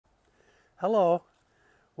Hello.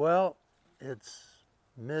 Well, it's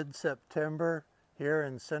mid-September here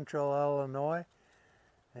in central Illinois,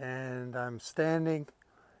 and I'm standing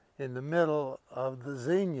in the middle of the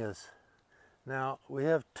zinnias. Now, we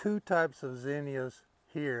have two types of zinnias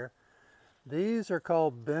here. These are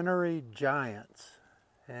called Benary giants,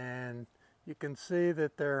 and you can see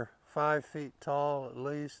that they're 5 feet tall at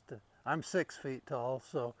least. I'm 6 feet tall,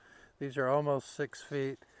 so these are almost 6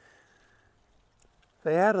 feet.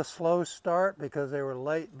 They had a slow start because they were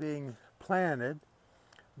late being planted,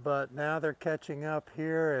 but now they're catching up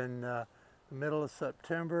here in the middle of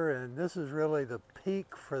September, and this is really the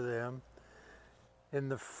peak for them. In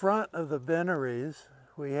the front of the Benaries,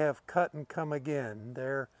 we have cut and come again.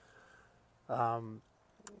 They're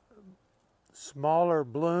smaller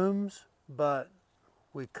blooms, but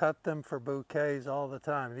we cut them for bouquets all the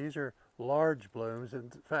time. These are large blooms. In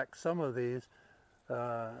fact, some of these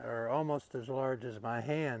are almost as large as my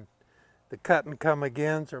hand. The cut and come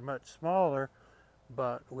agains are much smaller,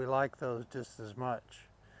 but we like those just as much.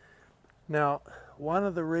 Now, one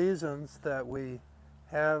of the reasons that we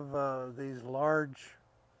have these large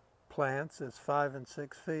plants is 5 and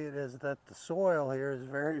 6 feet is that the soil here is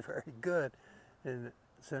very, very good in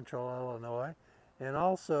central Illinois. And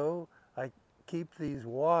also, I keep these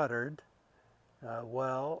watered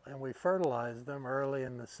well, and we fertilize them early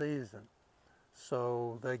in the season.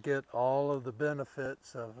 So they get all of the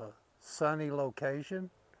benefits of a sunny location,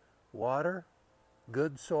 water,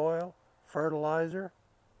 good soil, fertilizer,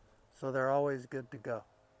 so they're always good to go.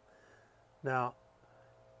 Now,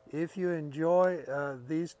 if you enjoy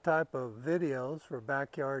these type of videos for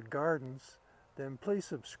backyard gardens, then please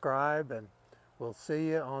subscribe, and we'll see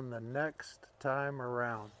you on the next time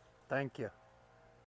around. Thank you.